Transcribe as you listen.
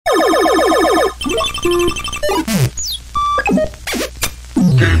Game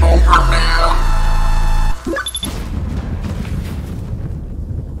over now.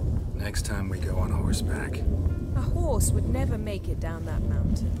 Next time we go on horseback. A horse would never make it down that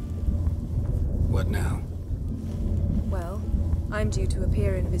mountain. What now? Well, I'm due to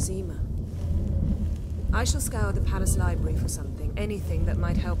appear in Vizima. I shall scour the palace library for something, anything that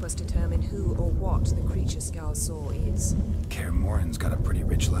might help us determine who or what the creature Scal saw is. Kaer Morhen's got a pretty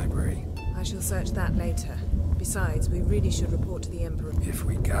rich library. I shall search that later. Besides, we really should report to the Emperor. If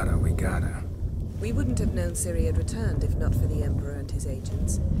we gotta, we gotta. We wouldn't have known Ciri had returned if not for the Emperor and his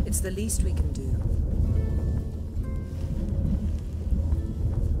agents. It's the least we can do.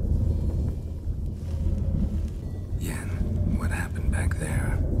 Yen, what happened back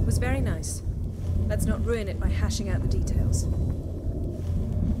there? It was very nice. Let's not ruin it by hashing out the details.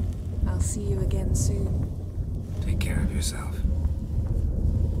 I'll see you again soon. Take care of yourself.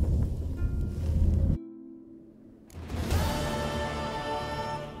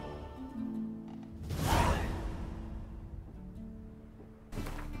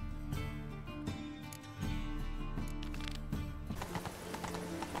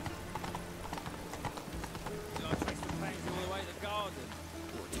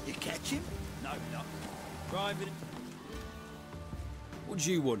 What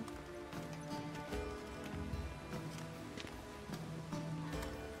do you want?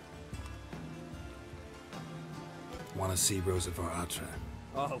 Want to see Rosa Atra?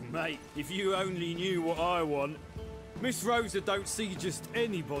 Oh, mate, if you only knew what I want. Miss Rosa don't see just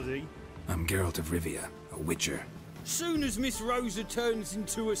anybody. I'm Geralt of Rivia, a witcher. Soon as Miss Rosa turns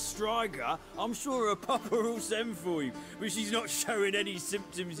into a striker, I'm sure her papa will send for you. But she's not showing any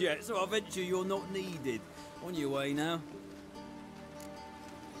symptoms yet, so I venture you're not needed. On your way now.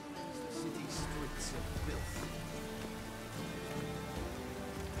 City streets of filth.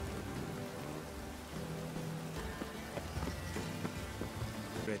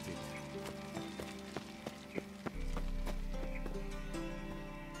 Ready.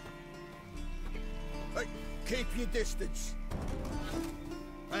 Hey, keep your distance.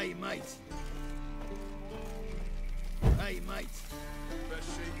 Hey, mate. Hey, mate. Best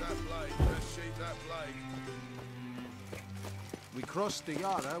sheet that blade, best sheet that blade. We crossed the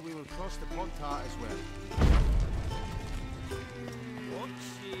Yara, we will cross the Pontar as well. Watch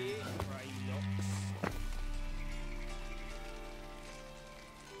it, Raylocks.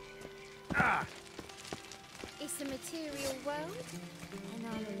 Ah! It's a material world, and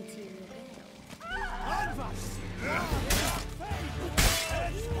I'm a material girl.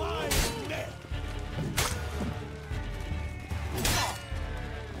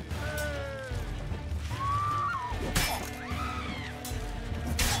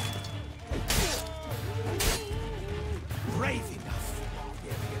 Brave enough.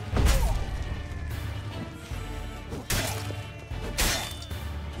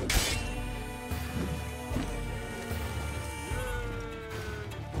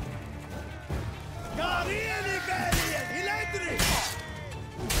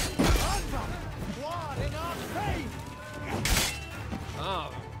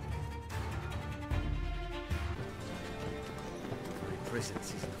 Presence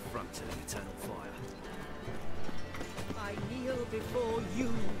is an affront to the eternal fire. I kneel before you,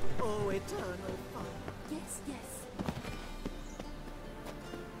 O eternal fire. Yes, yes.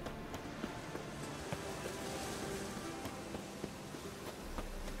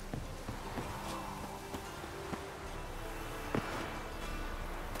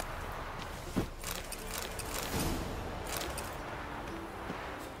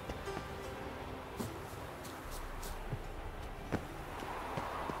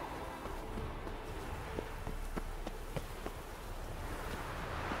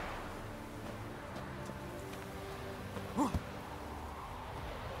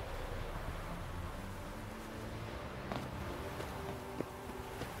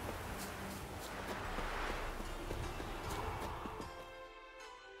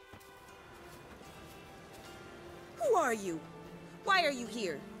 Who are you? Why are you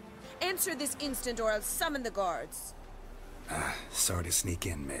here? Answer this instant or I'll summon the guards. Sorry to sneak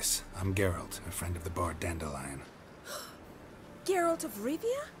in, miss. I'm Geralt, a friend of the bard Dandelion. Geralt of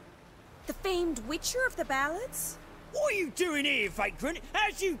Rivia? The famed witcher of the ballads? What are you doing here, vagrant?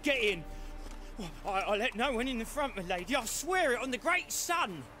 How'd you get in? I let no one in the front, my lady. I swear it on the great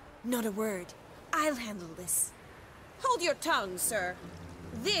sun. Not a word. I'll handle this. Hold your tongue, sir.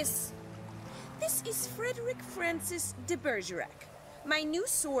 This is Frederick Francis de Bergerac, my new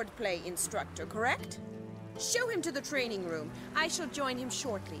swordplay instructor, correct? Show him to the training room. I shall join him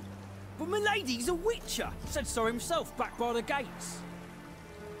shortly. But my lady's a witcher. Said so himself back by the gates.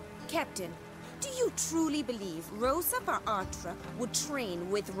 Captain, Do you truly believe Rosa Varatra would train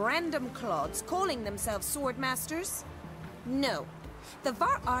with random clods calling themselves sword masters? No. The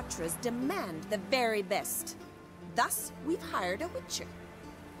Varatras demand the very best. Thus, we've hired a witcher.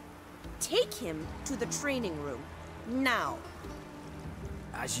 Take him to the training room, now.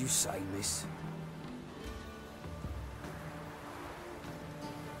 As you say, miss.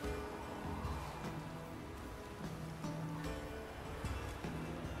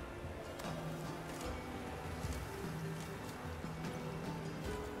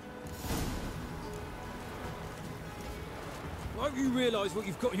 Won't you realise what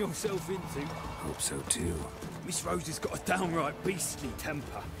you've gotten yourself into? Hope so too. Miss Rosa's got a downright beastly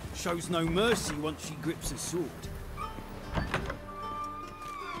temper. Shows no mercy once she grips a sword.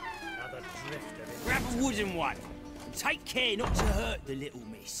 Another drift of it. Grab a wooden one. And take care not to hurt the little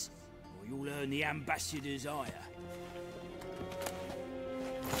miss, or you'll earn the ambassador's ire.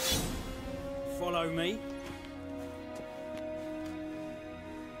 Follow me.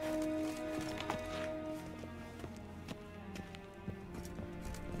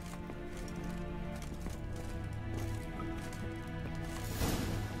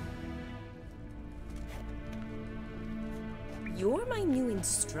 You're my new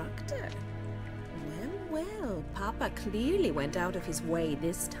instructor. Well, well, Papa clearly went out of his way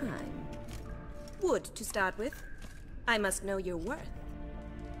this time. Wood, to start with. I must know your worth.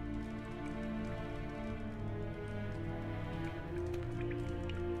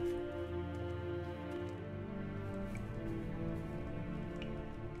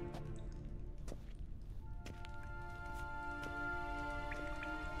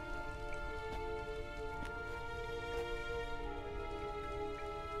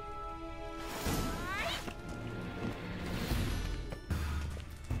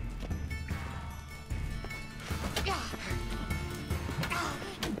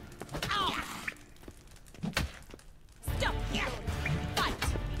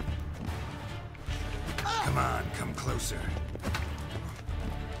 Come on, come closer.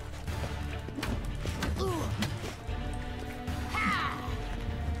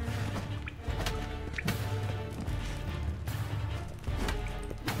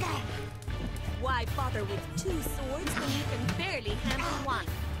 Why bother with two swords when you can barely handle one?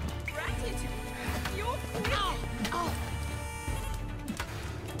 Granted, you're quick.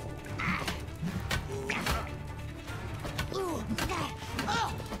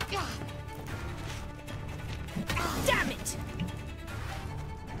 Damn it!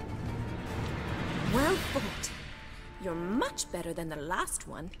 Well fought. You're much better than the last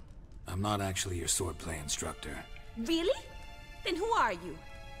one. I'm not actually your swordplay instructor. Really? Then who are you?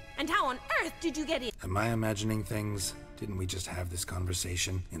 And how on earth did you get in? Am I imagining things? Didn't we just have this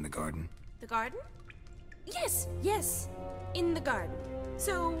conversation in the garden? The garden? Yes, yes. In the garden.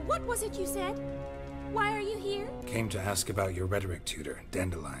 So, what was it you said? Why are you here? Came to ask about your rhetoric tutor,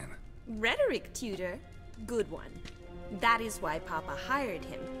 Dandelion. Rhetoric tutor? Good one. That is why Papa hired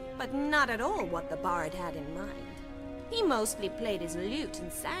him, but not at all what the bard had in mind. He mostly played his lute and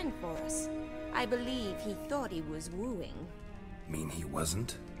sang for us. I believe he thought he was wooing. Mean he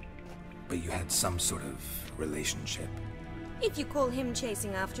wasn't? But you had some sort of relationship. If you call him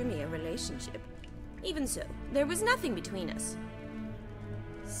chasing after me a relationship. Even so, there was nothing between us.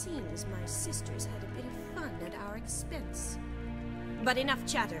 Seems my sisters had a bit of fun at our expense. But enough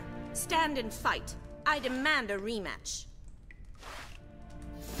chatter. Stand and fight. I demand a rematch.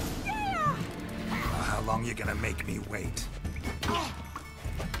 Yeah! Well, how long you gonna make me wait?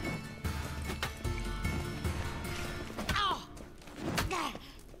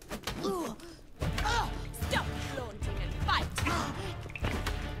 Stop flaunting and fight!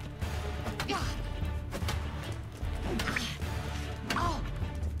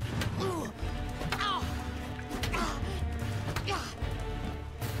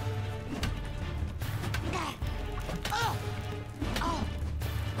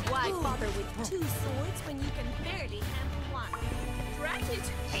 Why bother with two swords when you can barely handle one? Drat it!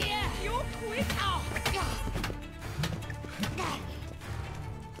 Here! You're quick!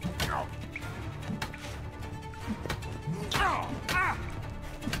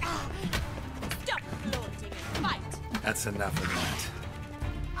 Stop flaunting and fight! That's enough of that.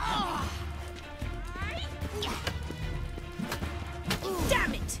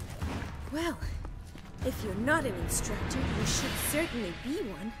 Damn it! Well, if you're not an instructor, you should certainly be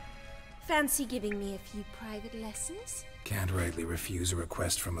one. Fancy giving me a few private lessons? Can't rightly refuse a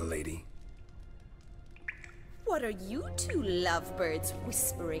request from a lady. What are you two lovebirds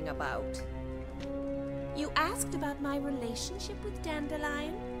whispering about? You asked about my relationship with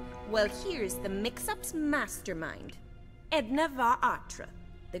Dandelion? Well, here's the mix-up's mastermind, Edna Varatra.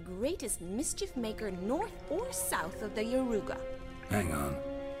 the greatest mischief maker north or south of the Yaruga. Hang on.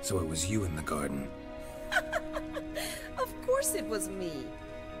 So it was you in the garden? Of course it was me.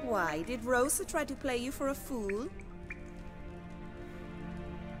 Why, did Rosa try to play you for a fool?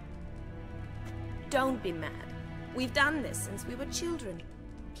 Don't be mad. We've done this since we were children.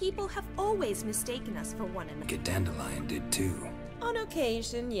 People have always mistaken us for one another. Dandelion did too. On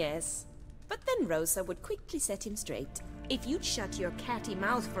occasion, yes. But then Rosa would quickly set him straight. If you'd shut your catty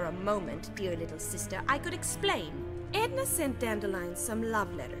mouth for a moment, dear little sister, I could explain. Edna sent Dandelion some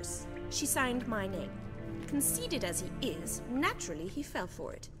love letters. She signed my name. Conceited as he is, naturally he fell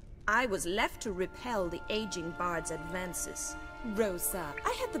for it. I was left to repel the aging bard's advances. Rosa,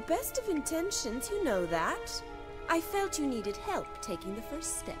 I had the best of intentions, you know that. I felt you needed help taking the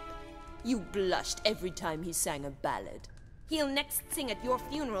first step. You blushed every time he sang a ballad. He'll next sing at your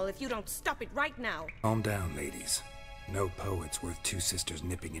funeral if you don't stop it right now. Calm down, ladies. No poet's worth two sisters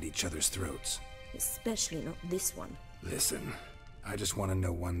nipping at each other's throats. Especially not this one. Listen, I just want to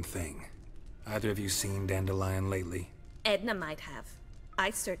know one thing. Either of you seen Dandelion lately? Edna might have. I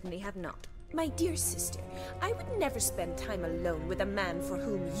certainly have not. My dear sister, I would never spend time alone with a man for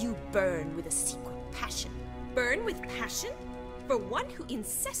whom you burn with a secret passion. Burn with passion? For one who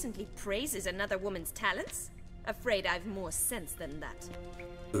incessantly praises another woman's talents? Afraid I've more sense than that.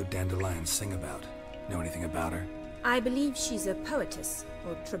 Who'd Dandelion sing about? Know anything about her? I believe she's a poetess,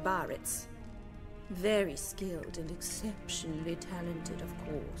 or trabaritz. Very skilled and exceptionally talented, of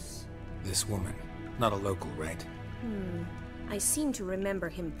course. This woman. Not a local, right? I seem to remember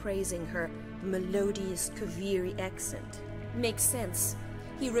him praising her melodious Kaviri accent. Makes sense.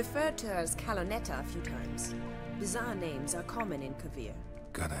 He referred to her as Kalonetta a few times. Bizarre names are common in Kavir.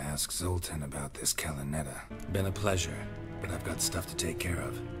 Gotta ask Zoltan about this Kalonetta. Been a pleasure, but I've got stuff to take care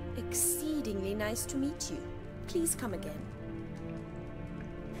of. Exceedingly nice to meet you. Please come again.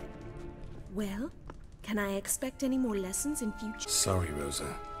 Well, can I expect any more lessons in future? Sorry,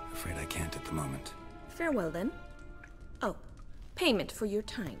 Rosa. Afraid I can't at the moment. Farewell, then. Oh, payment for your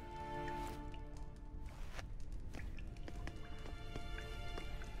time.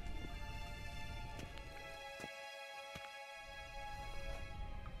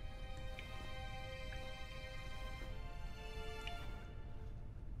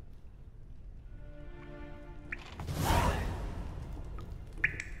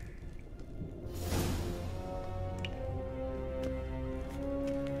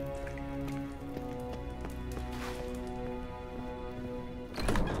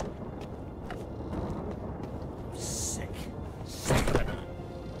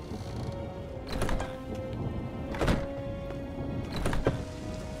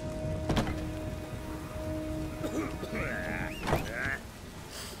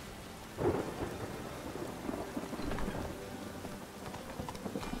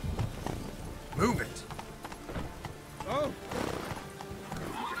 Move it! Oh!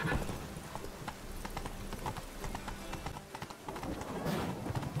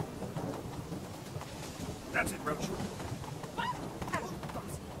 That's it, Roach.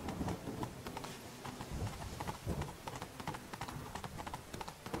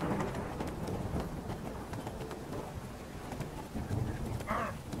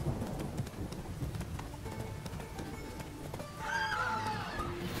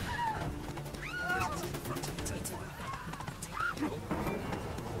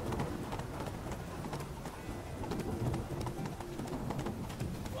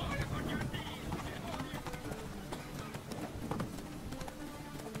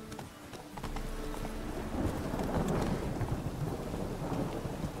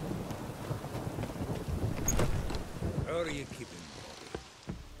 How are you keeping,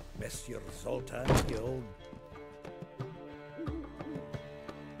 Monsieur Zoltan, you old...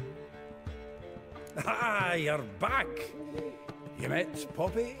 Ah, you're back! You met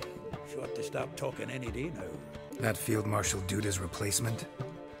Poppy? She ought to start talking any day now. That Field Marshal Duda's replacement?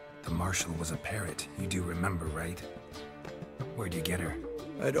 The Marshal was a parrot, you do remember, right? Where'd you get her?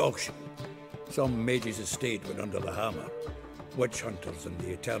 At auction. Some mage's estate went under the hammer. Witch hunters and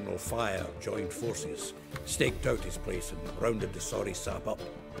the Eternal Fire joined forces, staked out his place and rounded the sorry sap up,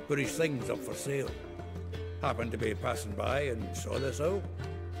 put his things up for sale. Happened to be passing by and saw this out.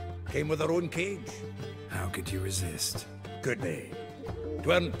 Came with her own cage. How could you resist? Could be.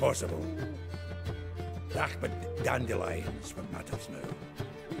 'Tweren't possible. Ah, but Dandelion's what matters now.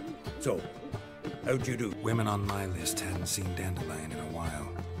 So, how'd you do? Women on my list hadn't seen Dandelion in a while.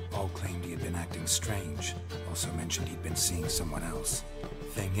 All claimed he had been acting strange. Also mentioned he'd been seeing someone else.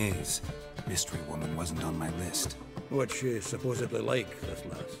 Thing is, Mystery Woman wasn't on my list. What's she supposedly like, this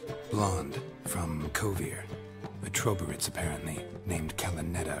lass? Blonde, from Kovir. A Troberitz, apparently, named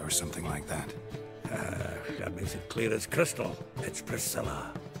Kalanetta or something like that. That makes it clear as crystal. It's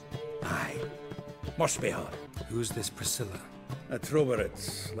Priscilla. Aye. Must be her. Who's this Priscilla? A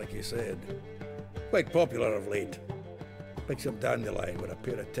Troberitz, like you said. Quite popular of late. Picks up Dandelion with a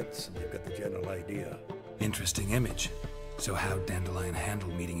pair of tits and you've got the general idea. Interesting image. So how'd Dandelion handle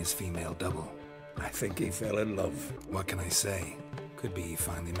meeting his female double? I think he fell in love. What can I say? Could be he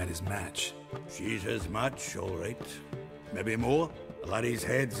finally met his match. She's his match, all right. Maybe more. The laddie's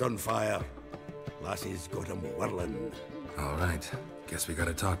head's on fire. Lassie's got him whirling. All right. Guess we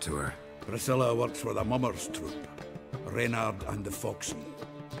gotta talk to her. Priscilla works for the Mummers troupe. Reynard and the Foxen.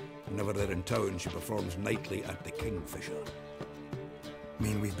 Whenever they're in town, she performs nightly at the Kingfisher.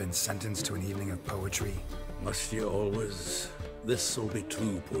 Mean we've been sentenced to an evening of poetry? Must you always? This'll be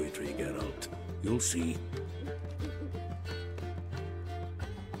true poetry, Geralt. You'll see.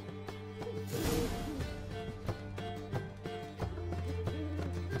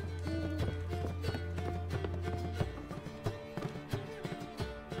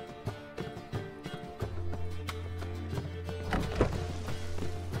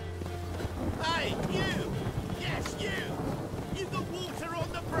 Hey, you! Yes, you! You got water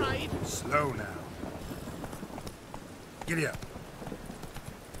on the brain? Slow now. Giddy up.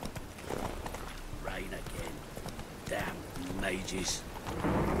 Rain again. Damn mages.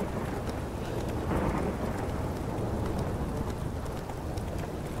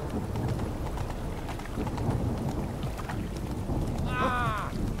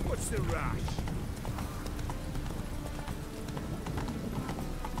 Ah! What's the rush?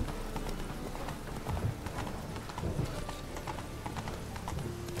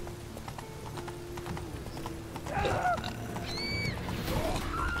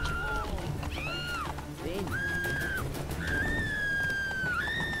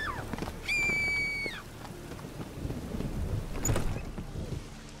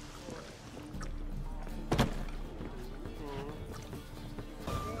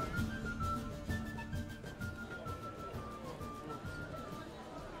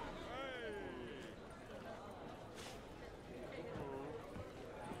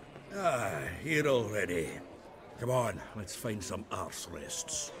 Here already. Come on, let's find some arse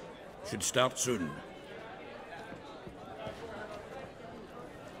rests. Should start soon.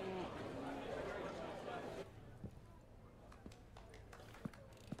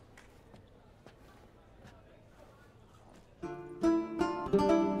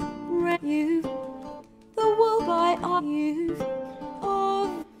 You, the world I you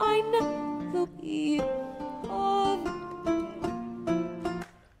of I know the you of.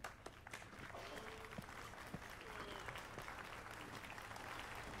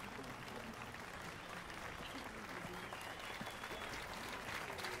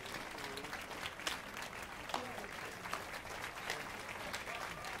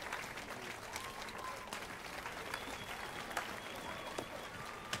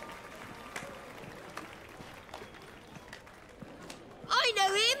 I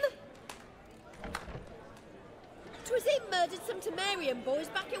know him! 'Twas him murdered some Temerian boys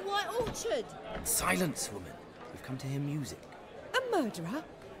back in White Orchard. Silence, woman. We've come to hear music. A murderer?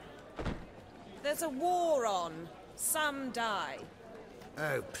 There's a war on. Some die.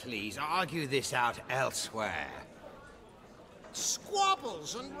 Oh, please, argue this out elsewhere.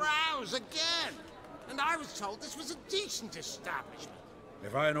 Squabbles and rows again! And I was told this was a decent establishment.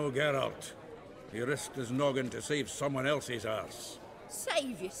 If I know Geralt, he risked his noggin to save someone else's arse.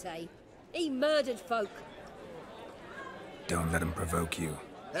 Save, you say? He murdered folk. Don't let him provoke you.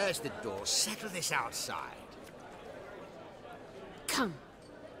 There's the door. Settle this outside. Come.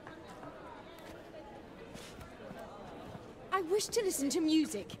 I wish to listen to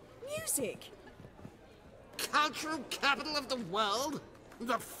music. Music! Cultural capital of the world?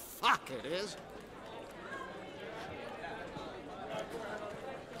 The fuck it is.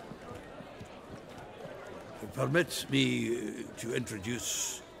 Permit me to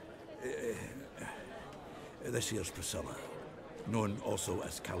introduce this here's Priscilla, known also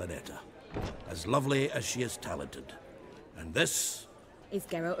as Kalanetta. As lovely as she is talented. And this is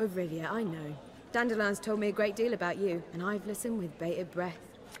Geralt of Rivia, I know. Dandelion's told me a great deal about you, and I've listened with bated breath.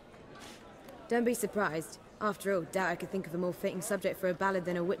 Don't be surprised. After all, doubt I could think of a more fitting subject for a ballad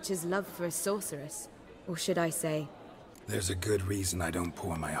than a witch's love for a sorceress. Or should I say... There's a good reason I don't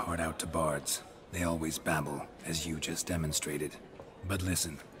pour my heart out to bards. They always babble, as you just demonstrated. But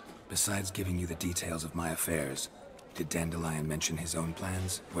listen, besides giving you the details of my affairs, did Dandelion mention his own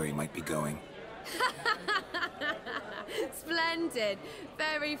plans, where he might be going? Splendid.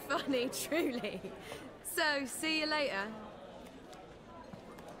 Very funny, truly. So, see you later.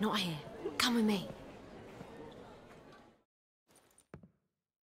 Not here. Come with me.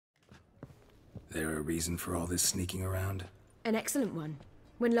 There a reason for all this sneaking around? An excellent one.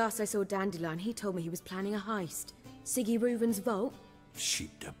 When last I saw Dandelion, he told me he was planning a heist. Siggy Reuven's vault.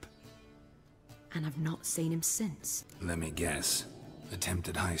 Sheeped up. And I've not seen him since. Let me guess.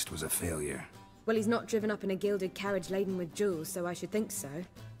 Attempted heist was a failure. Well, he's not driven up in a gilded carriage laden with jewels, so I should think so.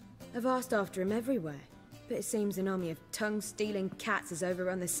 I've asked after him everywhere, but it seems an army of tongue-stealing cats has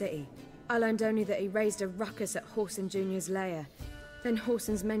overrun the city. I learned only that he raised a ruckus at Whoreson Jr.'s lair. Then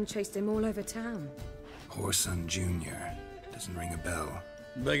Whoreson's men chased him all over town. Whoreson Jr. Doesn't ring a bell.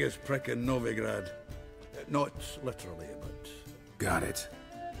 Biggest prick in Novigrad. Not literally, but... Got it.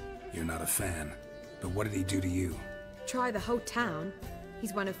 You're not a fan. But what did he do to you? Try the whole town.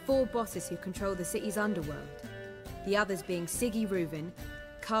 He's one of 4 bosses who control the city's underworld. The others being Siggy Reuven,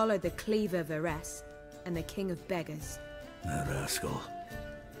 Carlo the Cleaver Varese, and the King of Beggars. The rascal.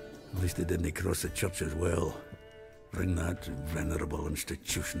 At least he didn't cross the church as well. Bring that venerable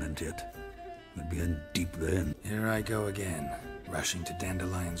institution into it. We'd be in deep then. Here I go again, rushing to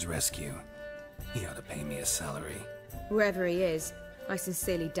Dandelion's rescue. He ought to pay me a salary. Wherever he is, I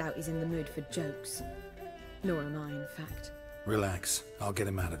sincerely doubt he's in the mood for jokes. Nor am I, in fact. Relax, I'll get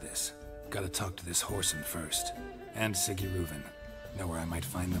him out of this. Gotta talk to this Whoreson first. And Siggy Reuven. Know where I might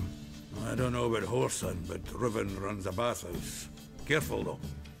find them? I don't know about Whoreson, but Reuven runs a bathhouse. Careful, though.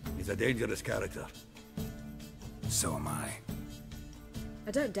 He's a dangerous character. So am I.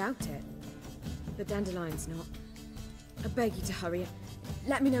 I don't doubt it. But Dandelion's not. I beg you to hurry.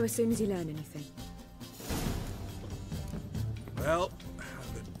 Let me know as soon as you learn anything. Well,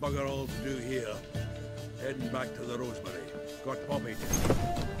 I've got bugger all to do here. Heading back to the Rosemary. Got Poppy.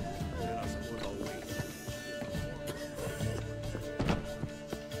 Then I suppose I'll wait.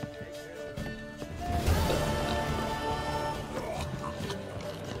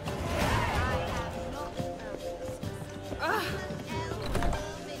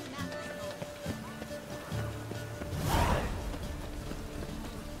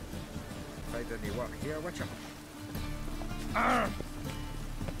 Find any work here, Witcher?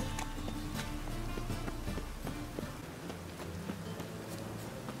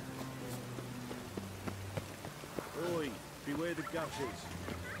 Oi, beware the gushes.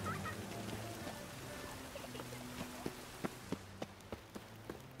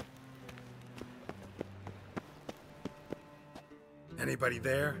 Anybody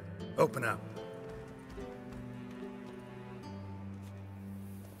there? Open up.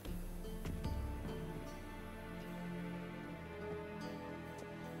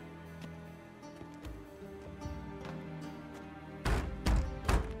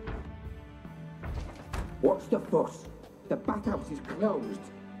 What's the fuss? The bathhouse is closed.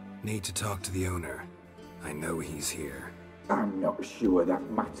 Need to talk to the owner. I know he's here. I'm not sure that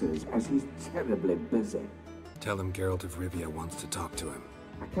matters, as he's terribly busy. Tell him Geralt of Rivia wants to talk to him.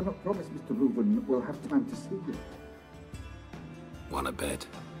 I cannot promise Mr. Reuven will have time to see you. Wanna bet?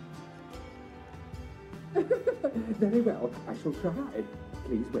 Very well, I shall try.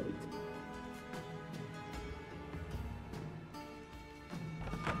 Please wait.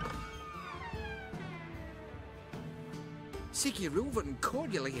 Siggy Reuven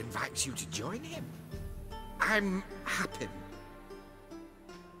cordially invites you to join him. I'm happy.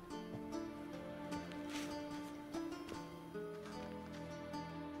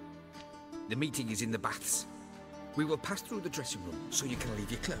 The meeting is in the baths. We will pass through the dressing room so you can leave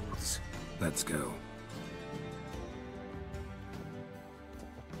your clothes. Let's go.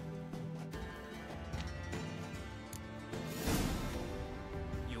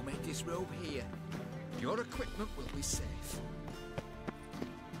 You may disrobe here. Your equipment will be safe.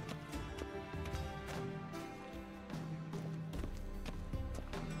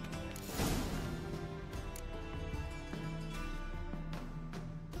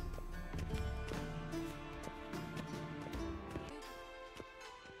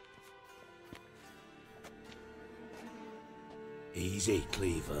 Easy,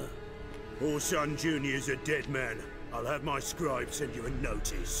 Cleaver. Whoreson Jr.'s a dead man. I'll have my scribe send you a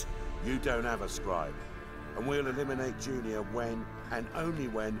notice. You don't have a scribe. And we'll eliminate Junior when, and only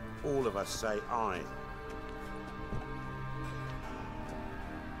when, all of us say aye.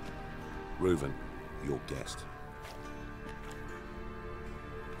 Reuven, your guest.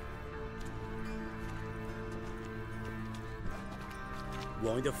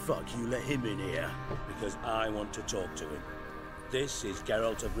 Why the fuck you let him in here? Because I want to talk to him. This is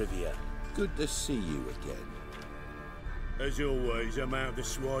Geralt of Rivia. Good to see you again. As always, I'm out of the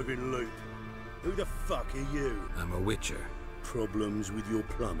swiving loop. Who the fuck are you? I'm a witcher. Problems with your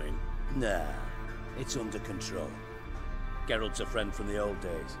plumbing? Nah, it's under control. Geralt's a friend from the old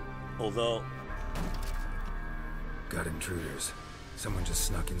days. Although... Got intruders. Someone just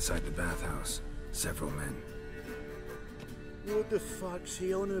snuck inside the bathhouse. Several men. What the fuck's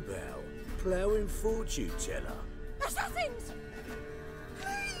he on about? Ploughing fortune teller? Assassins!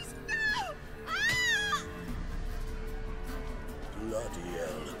 Please, no! Ah! Bloody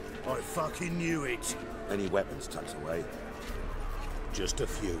hell. I fucking knew it. Any weapons tucked away? Just a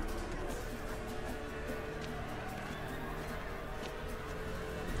few.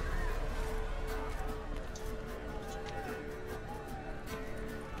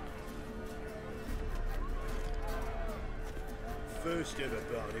 First ever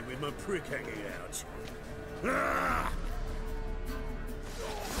party with my prick hanging out. Ah!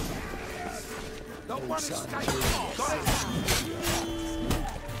 The one is staying. Got it.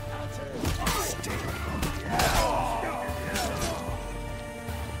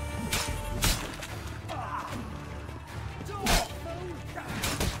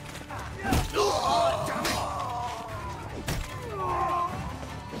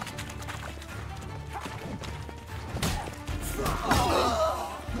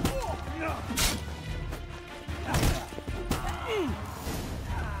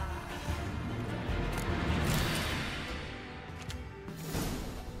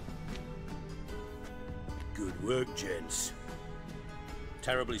 Good work, gents.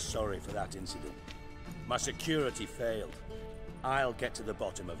 Terribly sorry for that incident. My security failed. I'll get to the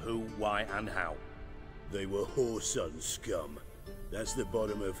bottom of who, why, and how. They were whoreson scum. That's the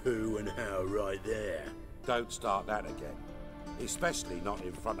bottom of who and how right there. Don't start that again. Especially not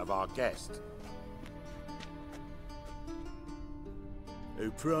in front of our guest. Who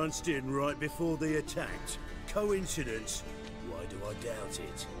pranced in right before they attacked. Coincidence? Why do I doubt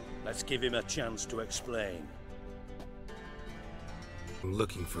it? Let's give him a chance to explain. I'm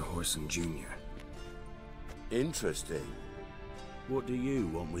looking for Whoreson Jr. Interesting. What do you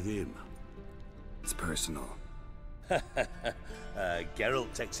want with him? It's personal.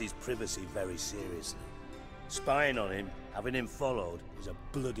 Geralt takes his privacy very seriously. Spying on him, having him followed, is a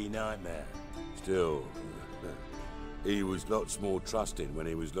bloody nightmare. Still, he was lots more trusting when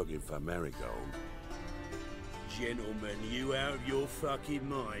he was looking for Marigold. Gentlemen, you out of your fucking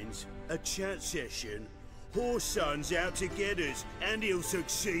minds? A chat session? Whoreson's out to get us, and he'll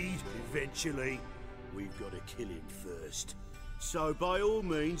succeed eventually. We've got to kill him first. So by all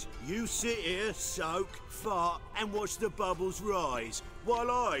means, you sit here, soak, fart, and watch the bubbles rise, while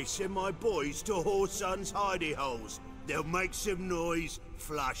I send my boys to Whoreson's hidey holes. They'll make some noise,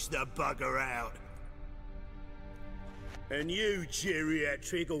 flush the bugger out. And you,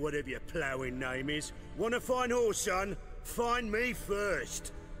 geriatric, or whatever your ploughing name is, want to find Whoreson? Find me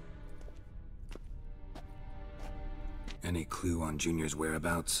first. Any clue on Junior's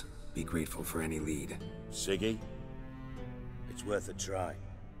whereabouts? Be grateful for any lead. Siggy? It's worth a try.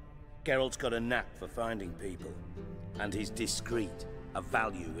 Geralt's got a knack for finding people. And he's discreet, a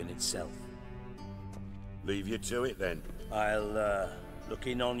value in itself. Leave you to it then. I'll, look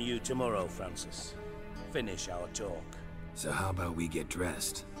in on you tomorrow, Francis. Finish our talk. So how about we get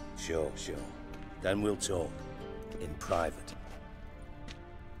dressed? Sure. Then we'll talk. In private.